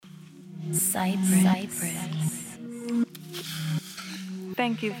Cypress.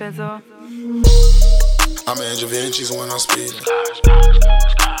 Thank you, Fizzle. I'm in Da Vinci's when I'm speeding.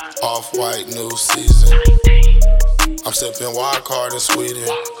 Off-white, new season. I'm sipping wild card in Sweden.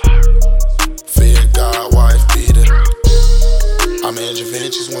 Fear God, wife beater. I'm in Da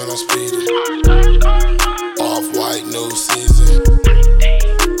Vinci's when I'm speeding. Off-white, new season.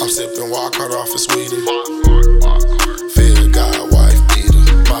 I'm sipping wild card off of Sweden. Fear God, wife beater.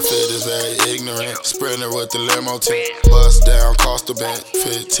 My fit is very ignorant. Sprinter with the limo team. Bust down, cost a bent.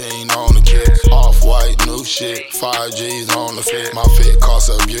 15 on the kick. Off-white, new shit. 5 G's on the fit. My fit costs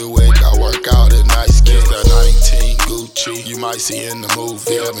a Buick. I work out at nice kids. That 19 Gucci. You might see in the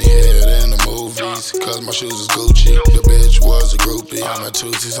movie. Let me hear it in the movies. Cause my shoes is Gucci. The bitch was a groupie. I'm at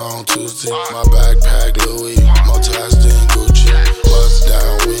Tuesdays on Tuesday. My backpack Louis. More ties than Gucci. Bust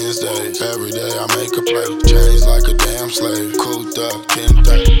down Wednesday. Every day I make a play. Change like a damn slave. Cooped up,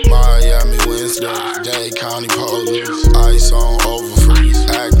 Kente. Miami Wednesday. Dade County Police. Ice on overfreeze.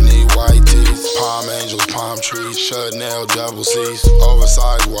 Acne white teeth. Palm angels, palm trees. Chanel double C's.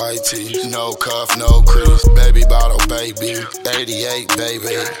 Oversized white tees. No cuff, no crease. Baby bottle, baby. 88,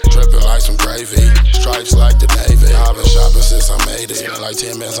 baby. Dripping like some gravy. Stripes like the Navy. I've been shopping since I made it. Like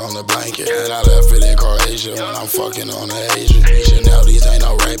 10 minutes on the blanket. And I left it in Croatia when I'm fucking on the Asian. Chanel, these ain't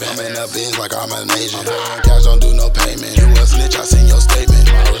no Ray-Ban. I'm in the biz like I'm an Asian. Cash don't do no payment. You a snitch, I seen your statement.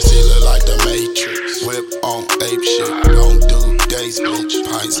 My receipt look like the Matrix. Whip on ape shit. Don't do dates, bitch.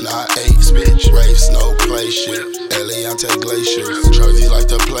 Pints not 8s, bitch. Raves, no play shit. Eliante glaciers. Jersey like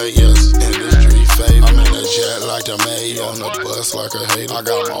the players. Industry favor. I'm in a jet like the mayor. On the bus like a hater. I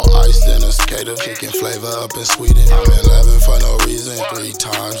got more ice than a skater. Kicking flavor up in Sweden. I'm in 11 for no reason. 3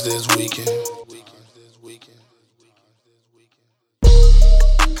 times this weekend.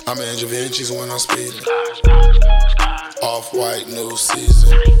 I'm in Da Vinci's when I'm speeding. Off-white, new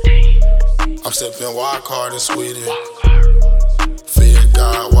season. I'm sipping wild card in Sweden. Fear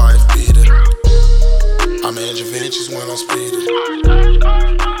God, wife beater. I'm in Da Vinci's when I'm speeding.